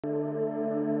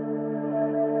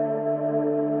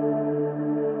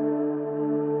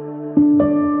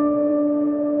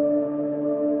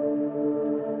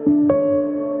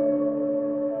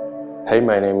Hey,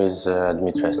 my name is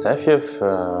Dmitry Astafev.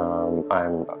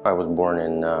 I was born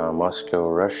in Moscow,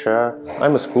 Russia.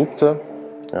 I'm a sculptor.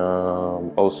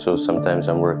 Also, sometimes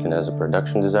I'm working as a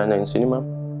production designer in cinema.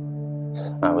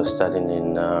 I was studying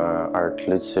in Art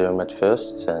Lyceum at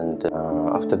first, and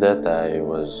after that I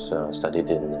was studied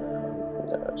in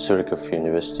Surikov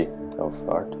University of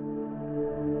Art.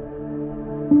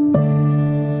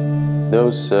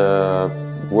 Those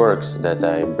works that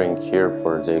I bring here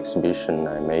for the exhibition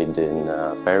I made in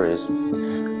Paris,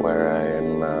 where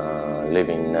I'm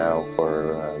living now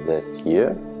for that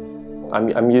year.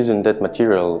 I'm using that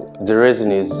material. The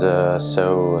resin is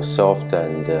so soft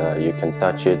and you can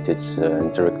touch it. It's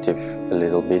interactive a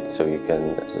little bit, so you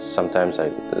can. Sometimes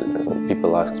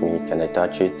people ask me, "Can I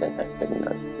touch it?" And I can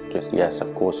just yes,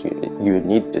 of course. You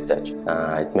need to touch it.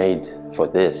 It's made for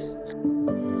this.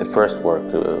 The first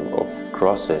work of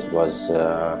crosses was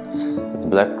the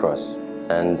Black Cross,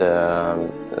 and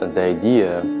the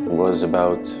idea was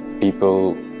about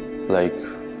people like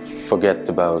forget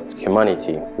about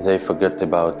humanity. They forget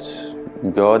about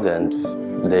God and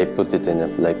they put it in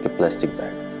like a plastic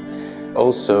bag.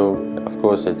 Also, of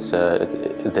course,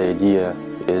 the idea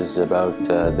is about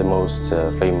the most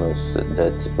famous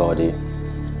dead body,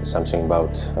 something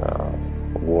about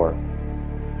war.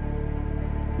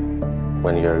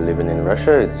 When you're living in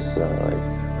Russia, it's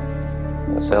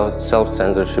like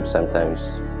self-censorship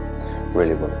sometimes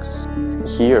really works.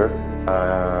 Here,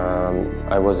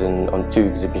 I was on 2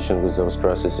 exhibitions with those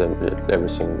crosses.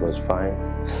 Everything was fine,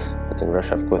 but in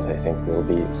Russia, of course, I think will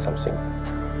be something.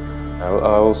 I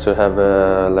also have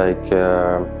a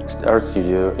art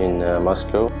studio in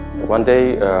Moscow. One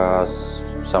day,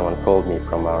 someone called me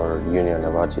from our union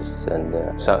of artists, and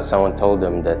someone told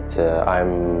them that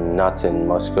I'm not in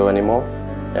Moscow anymore,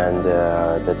 and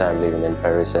that I'm living in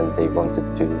Paris, and they wanted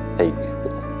to take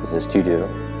the studio.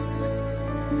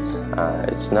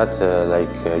 It's not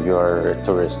like you're a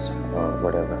tourist or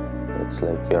whatever. It's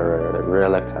like you're a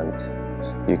relicant.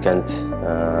 You can't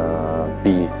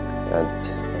be at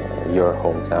your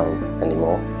hometown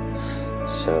anymore.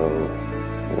 So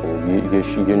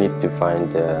you need to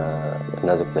find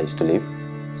another place to live.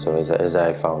 So as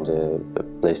I found a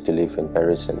place to live in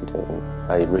Paris, and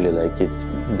I really like it.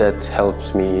 That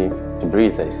helps me to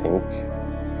breathe, I think.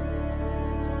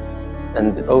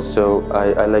 And also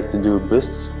I like to do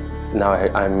busts. Now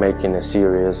I'm making a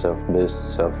series of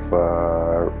busts of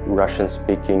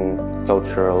Russian-speaking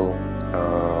cultural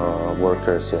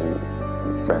workers in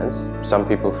France. Some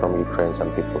people from Ukraine,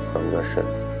 some people from Russia.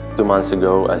 2 months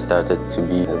ago I started to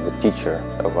be the teacher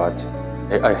of art.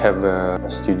 I have a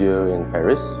studio in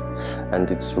Paris, and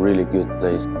it's a really good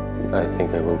place. I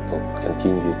think I will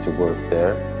continue to work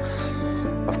there.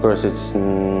 Of course, it's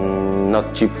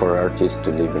not cheap for artists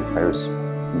to live in Paris,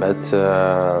 but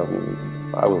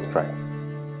I will try.